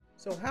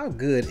So how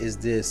good is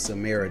this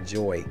Samara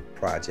Joy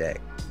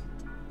project?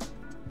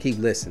 Keep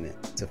listening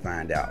to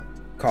find out.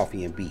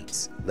 Coffee and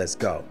Beats. Let's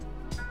go.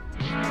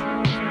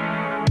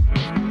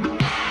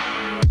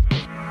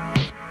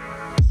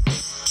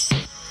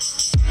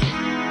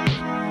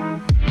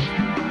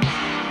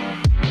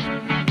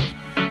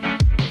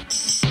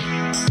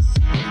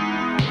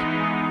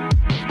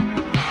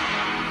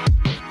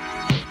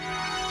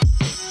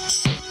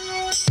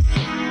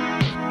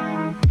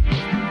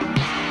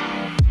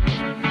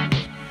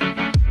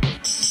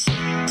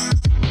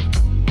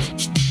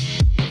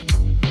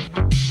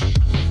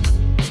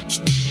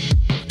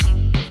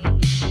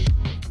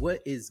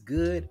 What is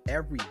good,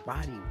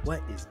 everybody?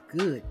 What is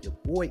good? Your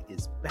boy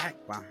is back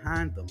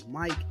behind the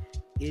mic.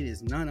 It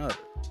is none other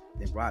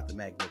than Rod the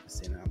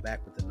Magnificent. I'm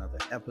back with another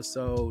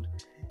episode,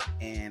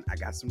 and I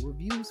got some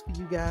reviews for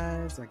you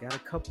guys. I got a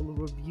couple of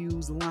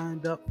reviews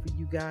lined up for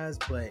you guys,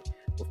 but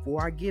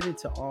before I get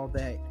into all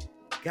that,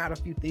 got a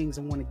few things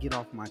I want to get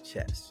off my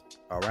chest.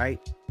 All right.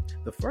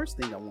 The first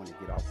thing I want to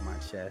get off my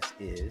chest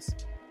is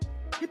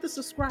hit the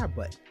subscribe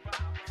button,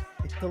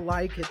 hit the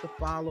like, hit the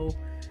follow.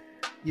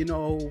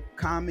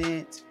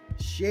 Comment,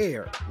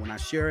 share. When I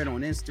share it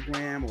on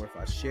Instagram or if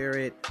I share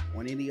it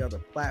on any other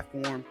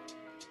platform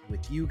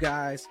with you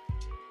guys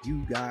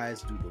do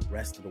the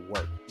rest of the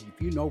work.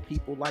 If you know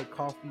people like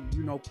coffee,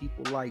 you know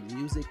people like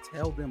music,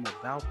 tell them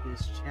about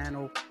this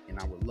channel, and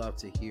I would love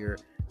to hear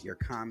your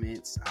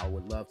comments. I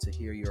would love to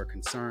hear your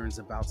concerns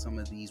about some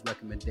of these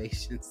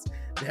recommendations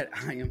that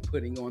I am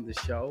putting on the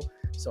show.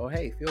 So,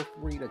 hey, feel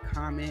free to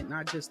comment,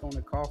 not just on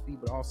the coffee,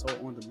 but also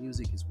on the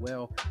music as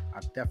well. I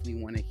definitely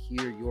want to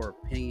hear your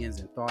opinions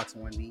and thoughts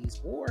on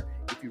these. Or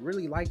if you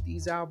really like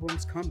these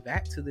albums, come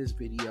back to this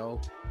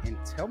video and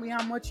tell me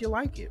how much you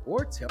like it,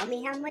 or tell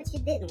me how much you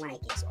didn't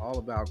like it. It's all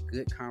about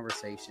good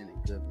conversation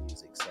and good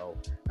music. So,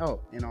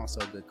 and also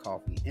good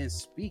coffee. And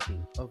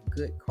speaking of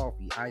good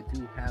coffee, I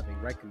do have a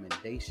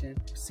recommendation.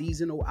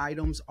 Seasonal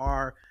items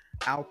are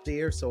out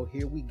there. So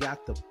here we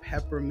got the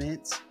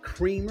peppermint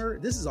creamer.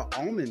 This is an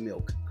almond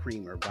milk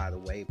creamer, by the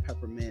way.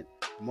 Peppermint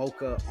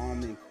mocha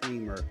almond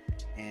creamer.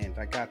 And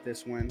I got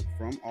this one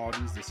from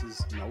Aldi's. This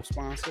is no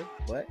sponsor,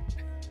 but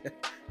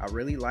I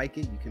really like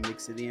it. You can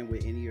mix it in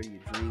with any of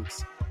your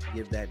drinks.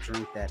 Give that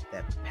drink that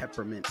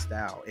peppermint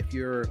style. If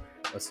you're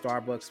a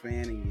Starbucks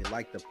fan and you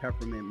like the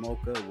peppermint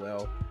mocha,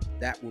 well,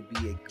 that would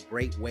be a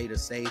great way to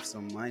save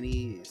some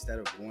money instead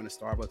of going to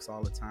Starbucks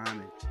all the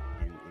time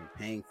and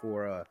paying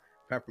for a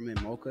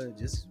peppermint mocha.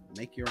 Just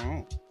make your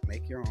own,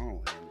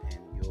 and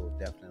you'll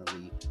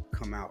definitely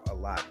come out a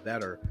lot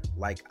better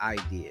like I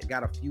did.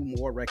 Got a few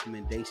more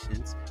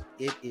recommendations.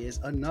 It is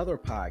another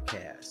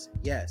podcast.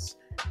 Yes,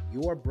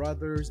 Your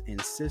Brothers and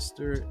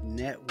Sister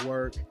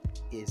Network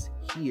is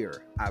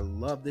here. I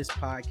love this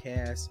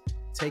podcast.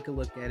 Take a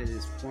look at it.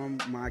 It's from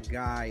my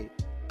guy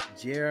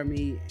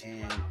Jeremy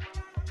and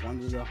one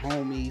of the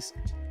homies,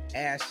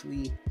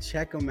 Ashley.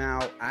 Check them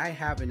out. I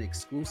have an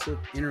exclusive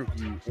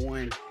interview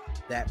on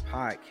that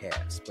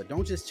podcast, but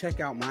don't just check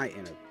out my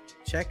interview.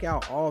 Check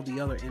out all the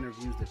other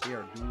interviews that they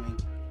are doing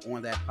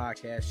on that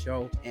podcast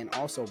show, and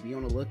also be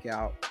on the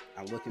lookout.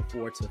 I'm looking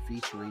forward to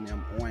featuring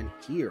them on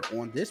here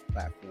on this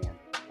platform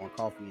on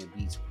Coffee and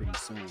Beats pretty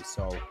soon.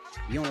 So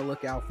be on the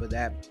lookout for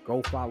that.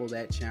 Go follow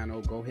that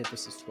channel. Go hit the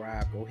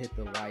subscribe. Go hit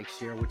the like.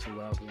 Share with your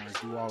loved ones.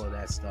 Do all of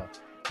that stuff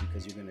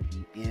because you're going to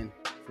be in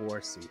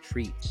for some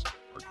treats.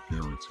 I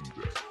guarantee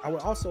that. I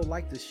would also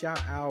like to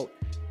shout out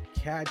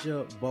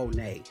Kaja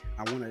Bonet.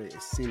 I want to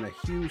send a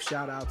huge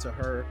shout out to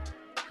her.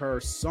 Her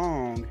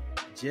song,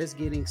 Just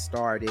Getting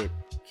Started,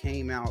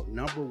 came out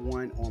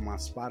 #1 on my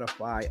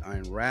Spotify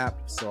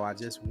Unwrapped. So I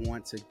just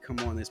want to come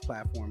on this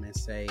platform and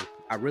say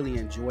I really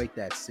enjoyed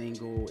that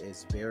single.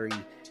 It's very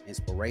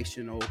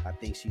inspirational. I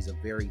think she's a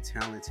very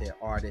talented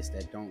artist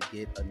that don't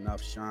get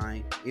enough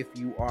shine. If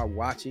you are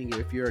watching,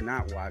 if you're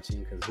not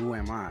watching, because who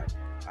am I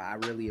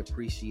really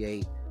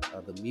appreciate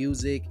the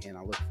music, and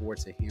I look forward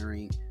to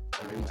hearing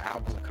a new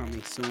album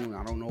coming soon.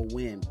 I don't know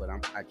when, but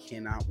I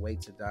cannot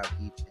wait to dive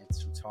deep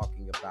into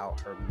talking about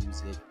her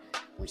music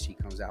when she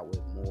comes out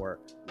with more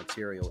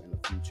material in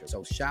the future.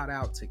 So shout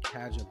out to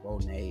Kaja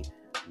Bonet.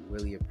 We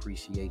really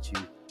appreciate you.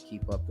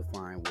 Keep up the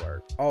fine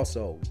work.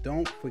 Also,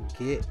 don't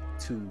forget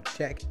to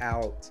check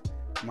out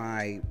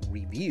my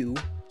review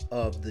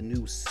of the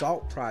new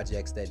SAULT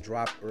projects that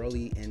dropped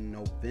early in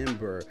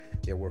November.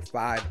 There were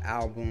 5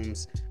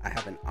 albums. I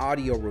have an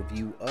audio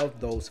review of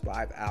those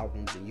 5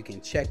 albums, and you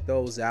can check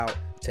those out.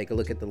 Take a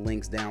look at the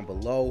links down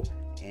below,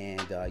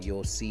 and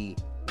you'll see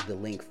the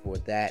link for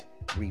that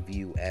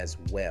review as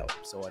well.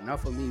 So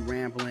enough of me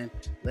rambling.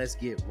 Let's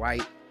get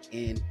right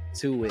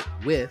into it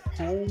with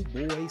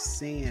Homeboy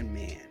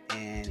Sandman,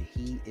 and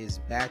he is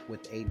back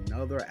with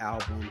another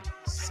album,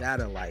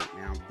 Satellite.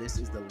 Now, this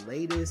is the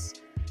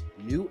latest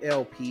new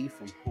LP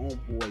from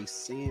Homeboy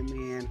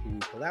Sandman, who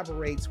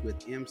collaborates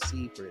with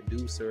MC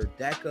producer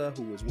Decca,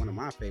 who is one of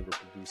my favorite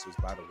producers,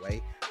 by the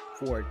way,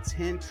 for a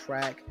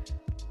 10-track,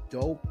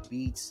 dope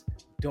beats,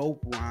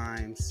 dope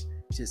rhymes,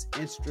 just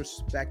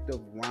introspective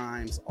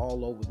rhymes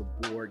all over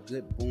the board.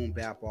 Good boom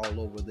bap all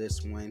over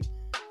this one.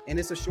 And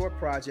it's a short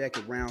project.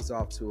 It rounds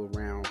off to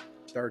around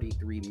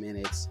 33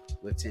 minutes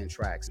with 10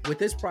 tracks. With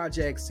this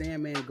project,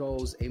 Sandman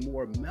goes a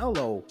more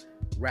mellow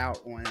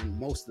route on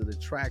most of the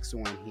tracks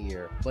on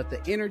here, but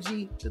the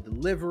energy, the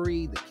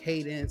delivery, the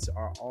cadence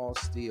are all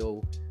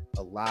still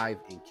alive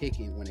and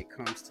kicking when it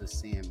comes to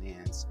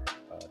Sandman's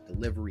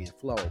delivery and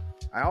flow.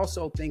 I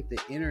also think the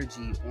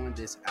energy on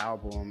this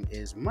album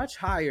is much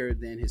higher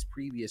than his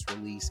previous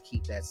release,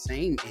 Keep That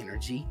Same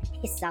Energy.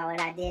 You saw what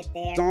I did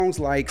there. Songs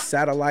like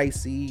Satellite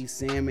Seas,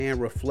 Sandman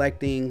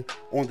reflecting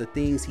on the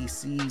things he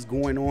sees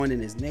going on in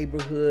his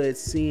neighborhood,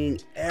 seeing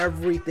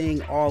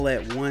everything all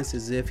at once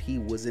as if he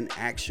was an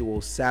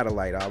actual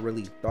satellite. I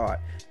really thought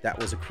that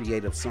was a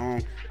creative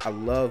song. I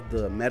love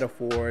the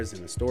metaphors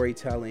and the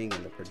storytelling,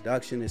 and the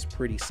production is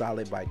pretty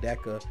solid by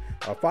Decca.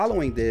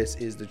 Following this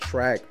is the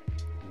track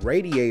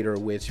Radiator,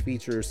 which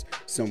features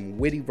some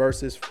witty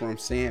verses from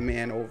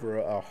Sandman over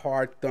a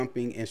hard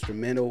thumping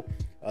instrumental.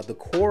 The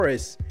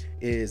chorus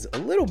is a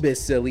little bit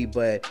silly,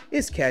 but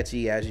it's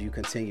catchy as you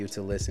continue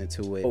to listen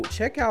to it. So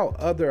check out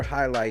other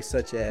highlights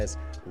such as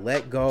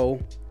Let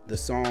Go, the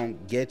song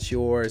Get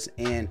Yours,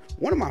 and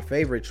one of my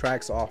favorite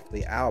tracks off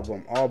the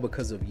album, All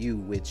Because of You,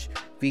 which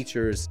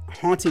features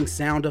haunting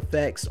sound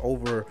effects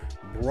over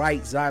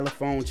bright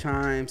xylophone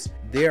chimes.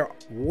 There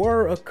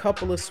were a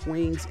couple of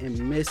swings and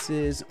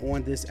misses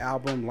on this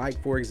album,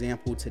 like for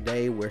example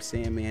Today, where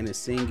Sandman is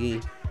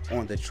singing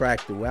on the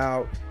track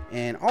throughout,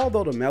 and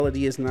although the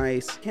melody is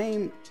nice,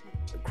 came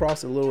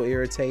across a little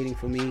irritating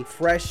for me.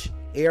 Fresh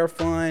Air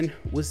Fun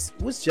was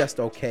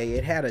just okay.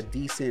 It had a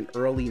decent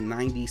early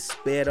 90s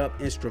sped up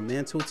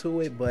instrumental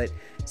to it, but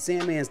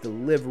Sandman's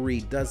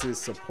delivery doesn't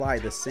supply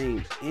the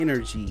same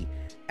energy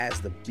as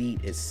the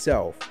beat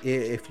itself.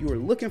 If you were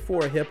looking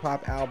for a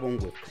hip-hop album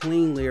with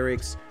clean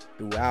lyrics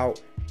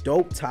throughout,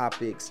 dope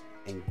topics,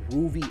 and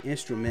groovy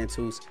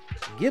instrumentals,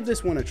 give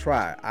this one a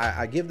try.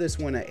 I give this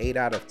one an 8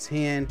 out of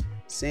 10.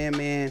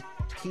 Sandman,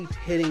 keep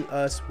hitting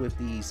us with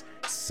these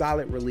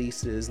solid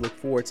releases. Look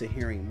forward to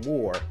hearing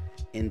more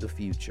in the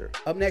future.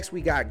 Up next,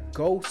 we got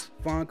Ghost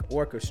Funk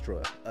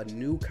Orchestra, A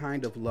New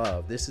Kind of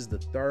Love. This is the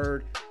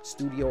third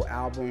studio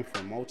album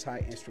from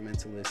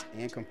multi-instrumentalist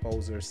and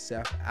composer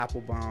Seth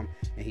Applebaum,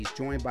 and he's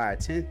joined by a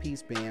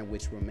 10-piece band,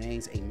 which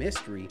remains a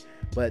mystery,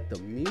 but the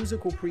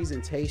musical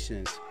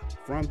presentations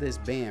from this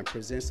band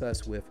presents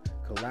us with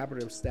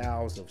collaborative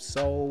styles of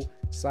soul,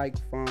 psych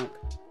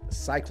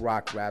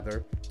rock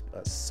rather,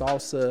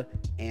 salsa,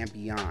 and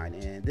beyond.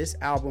 And this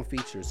album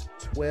features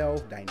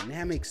 12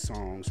 dynamic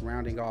songs,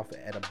 rounding off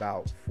at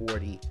about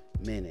 40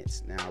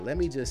 minutes. Now, let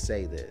me just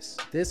say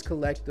this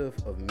collective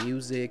of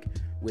music,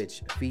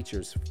 which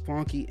features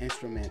funky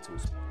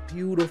instrumentals,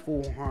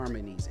 beautiful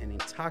harmonies, and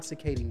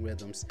intoxicating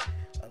rhythms,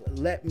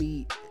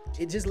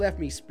 it just left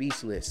me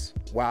speechless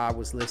while I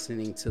was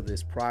listening to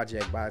this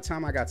project. By the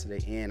time I got to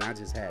the end, I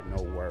just had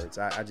no words.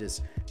 I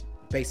just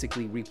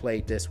basically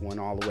replayed this one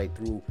all the way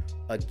through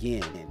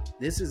again. And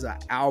this is an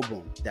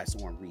album that's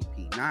on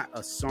repeat, not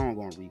a song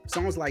on repeat.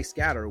 Songs like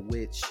Scatter,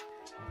 which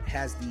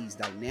has these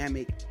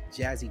dynamic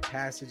jazzy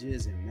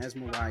passages and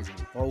mesmerizing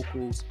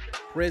vocals.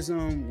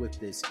 Prism with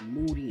this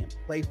moody and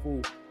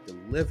playful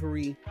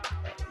delivery,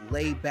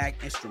 laid back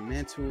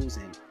instrumentals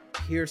and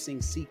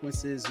piercing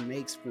sequences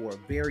makes for a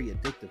very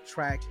addictive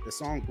track. The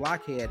song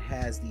Blockhead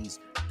has these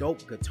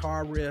dope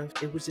guitar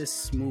riffs. It was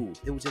just smooth.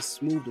 It was just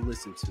smooth to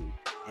listen to.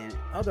 And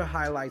other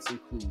highlights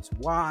includes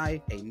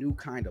Why, A New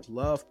Kind of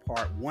Love,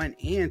 Part 1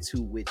 and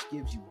 2, which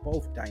gives you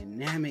both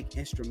dynamic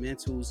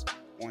instrumentals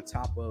on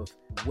top of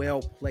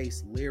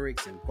well-placed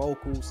lyrics and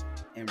vocals,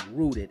 and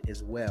Rooted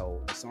as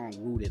well. The song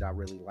Rooted I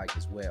really like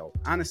as well.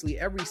 Honestly,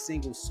 every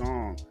single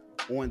song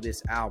on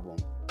this album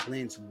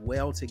blends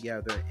well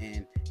together,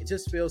 and it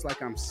just feels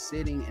like I'm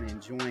sitting and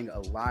enjoying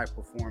a live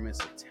performance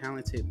of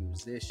talented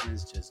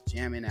musicians just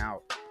jamming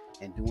out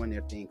and doing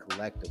their thing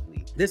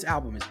collectively. This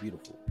album is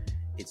beautiful.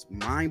 It's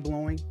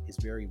mind-blowing.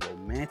 It's very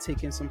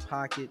romantic in some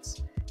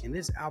pockets, and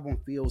this album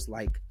feels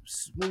like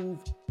smooth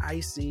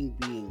icing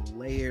being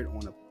layered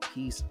on a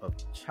piece of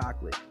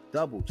chocolate,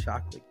 double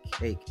chocolate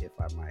cake, if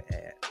I might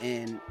add.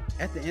 And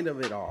at the end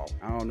of it all,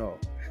 I don't know,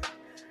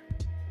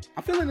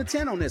 I'm feeling a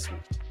 10 on this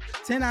one.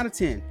 10 out of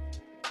 10.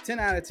 10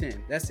 out of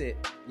 10. That's it.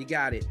 You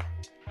got it.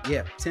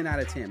 Yeah, 10 out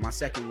of 10. My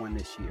second one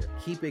this year.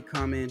 Keep it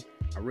coming.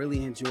 I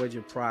really enjoyed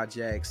your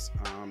projects.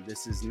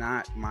 This is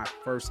not my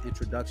first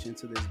introduction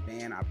to this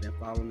band. I've been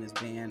following this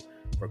band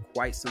for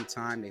quite some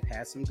time. They've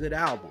had some good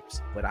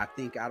albums, but I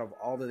think out of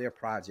all of their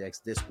projects,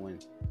 this one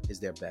is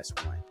their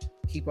best one.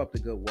 Keep up the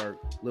good work.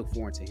 Look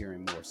forward to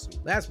hearing more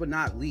soon. Last but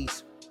not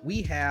least,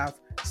 we have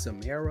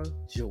Samara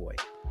Joy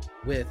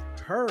with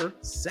her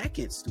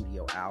second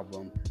studio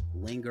album,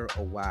 Linger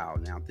a While.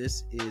 Now,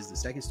 this is the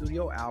second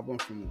studio album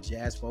from the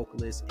jazz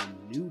vocalist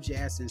and new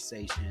jazz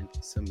sensation,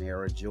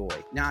 Samara Joy.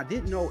 Now, I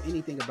didn't know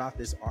anything about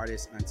this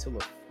artist until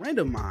a friend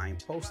of mine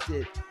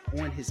posted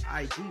on his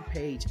IG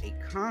page a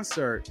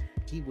concert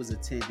he was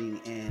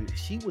attending, and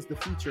she was the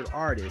featured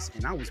artist,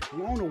 and I was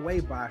blown away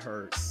by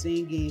her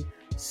singing,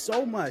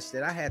 so much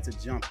that I had to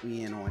jump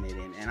in on it.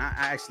 And I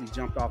actually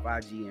jumped off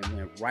IG and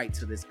went right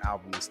to this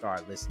album and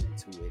started listening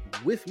to it.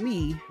 With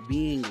me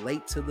being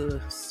late to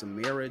the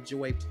Samira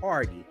Joy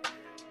party,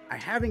 I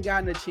haven't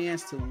gotten a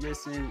chance to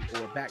listen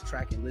or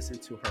backtrack and listen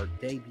to her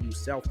debut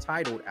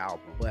self-titled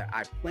album, but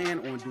I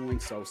plan on doing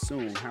so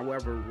soon.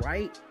 However,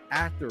 right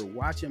after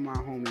watching my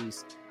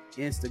homie's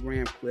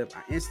Instagram clip,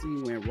 I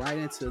instantly went right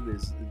into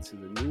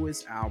the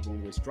newest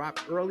album, which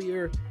dropped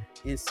earlier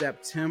in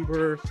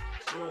September.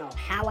 I don't know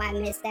how I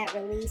missed that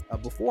release.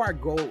 Before I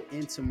go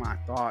into my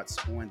thoughts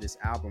on this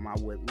album, I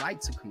would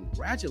like to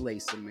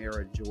congratulate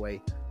Samira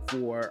Joy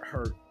for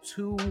her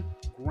 2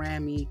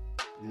 Grammy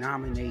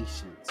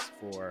nominations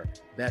for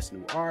Best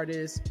New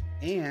Artist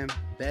and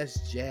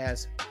Best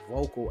Jazz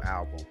Vocal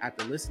Album.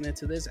 After listening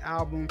to this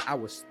album, I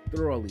was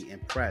thoroughly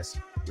impressed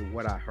with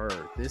what I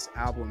heard. This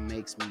album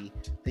makes me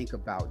think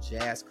about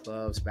jazz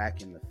clubs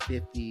back in the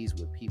 50s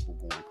with people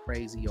going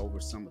crazy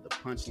over some of the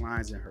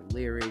punchlines in her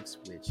lyrics,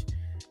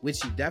 which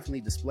she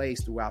definitely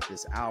displays throughout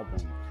this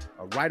album.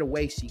 Right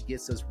away, she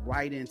gets us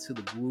right into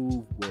the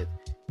groove with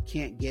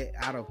Can't Get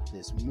Out of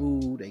This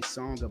Mood, a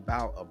song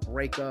about a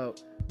breakup,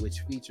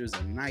 which features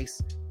a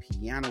nice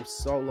piano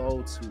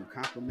solo to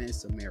complement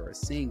Samira's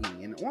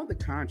singing. And on the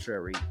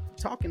contrary,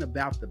 talking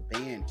about the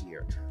band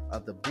here,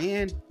 the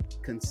band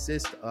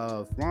consists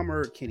of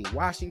drummer Kenny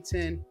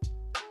Washington,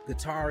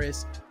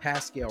 guitarist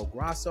Pascal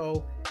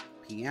Grasso,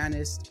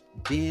 pianist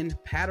Ben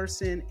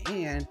Patterson,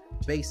 and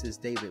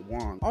bassist David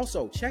Wong.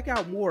 Also, check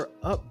out more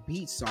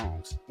upbeat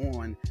songs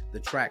on the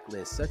track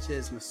list, such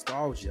as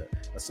Nostalgia,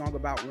 a song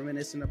about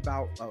reminiscing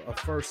about a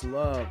first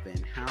love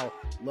and how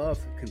love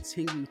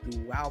continued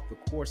throughout the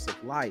course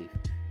of life.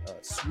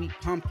 Sweet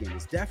Pumpkin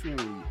is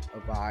definitely a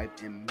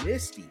vibe, and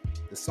Misty,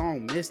 the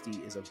song Misty,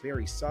 is a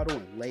very subtle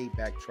and laid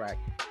back track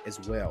as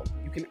well.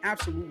 You can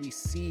absolutely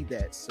see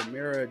that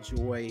Samira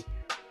Joy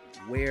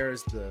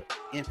wears the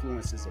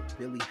influences of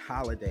Billie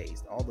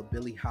Holidays, all the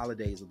Billie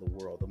Holidays of the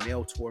world, the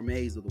Mel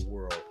Tormes of the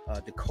world,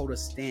 Dakota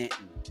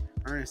Stanton,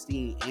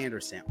 Ernestine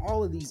Anderson.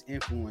 All of these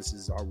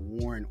influences are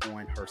worn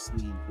on her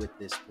sleeve with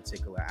this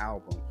particular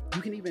album.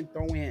 You can even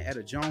throw in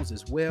Etta Jones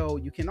as well.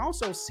 You can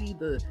also see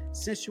the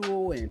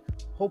sensual and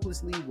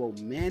hopelessly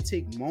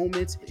romantic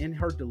moments in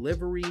her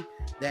delivery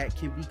that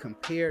can be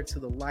compared to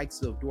the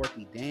likes of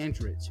Dorothy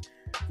Dandridge.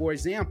 For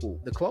example,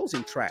 the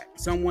closing track,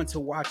 Someone to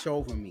Watch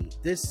Over Me.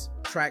 This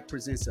track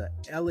presents an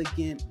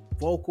elegant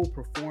vocal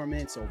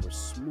performance over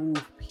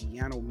smooth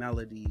piano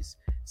melodies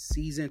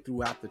seasoned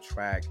throughout the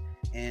track,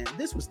 and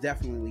this was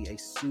definitely a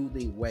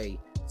soothing way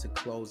to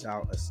close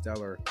out a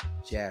stellar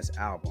jazz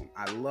album.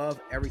 I love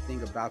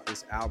everything about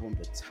this album,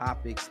 the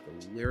topics,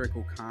 the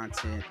lyrical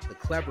content, the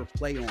clever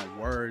play on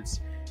words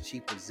she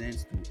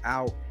presents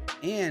throughout.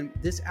 And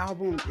this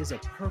album is a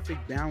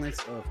perfect balance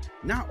of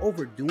not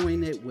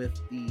overdoing it with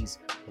these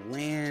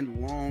bland,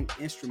 long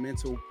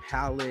instrumental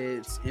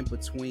palettes in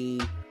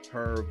between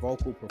her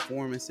vocal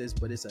performances,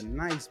 but it's a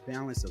nice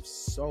balance of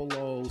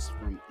solos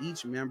from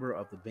each member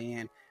of the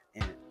band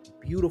and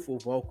beautiful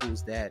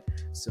vocals that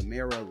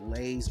Samira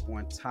lays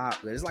on top.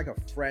 It's like a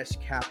fresh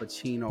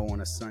cappuccino on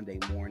a Sunday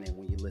morning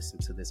when you listen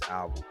to this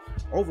album.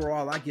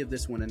 Overall, I give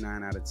this one a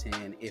 9 out of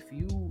 10. If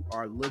you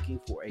are looking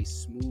for a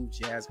smooth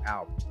jazz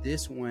album,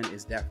 this one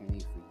is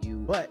definitely for you.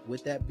 But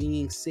with that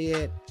being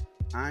said,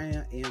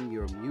 I am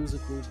your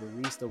musical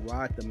barista,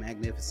 Rod the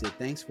Magnificent.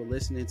 Thanks for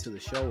listening to the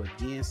show.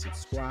 Again,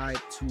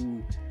 subscribe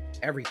to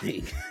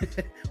everything.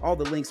 All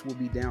the links will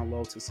be down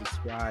low to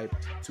subscribe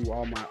to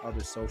all my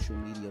other social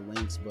media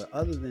links. But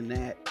other than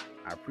that,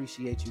 I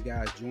appreciate you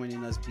guys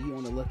joining us. Be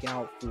on the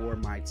lookout for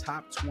my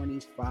top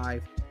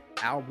 25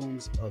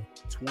 albums of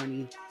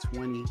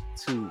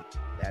 2022.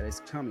 That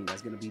is coming.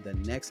 That's going to be the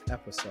next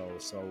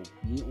episode. So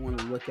be on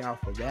the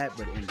lookout for that.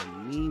 But in the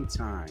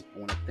meantime, I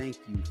want to thank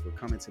you for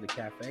coming to the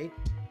cafe.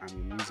 I'm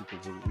your musical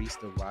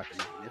barista, Rod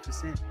the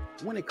Magnificent.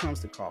 When it comes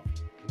to coffee,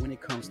 when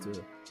it comes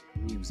to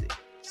music,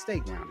 stay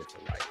grounded for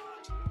life.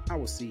 I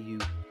will see you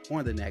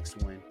on the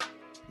next one.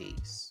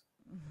 Peace.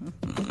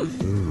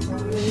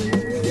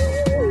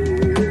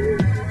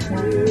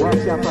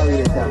 Watch your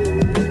parade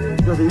down.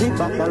 Just leave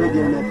back the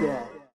radio.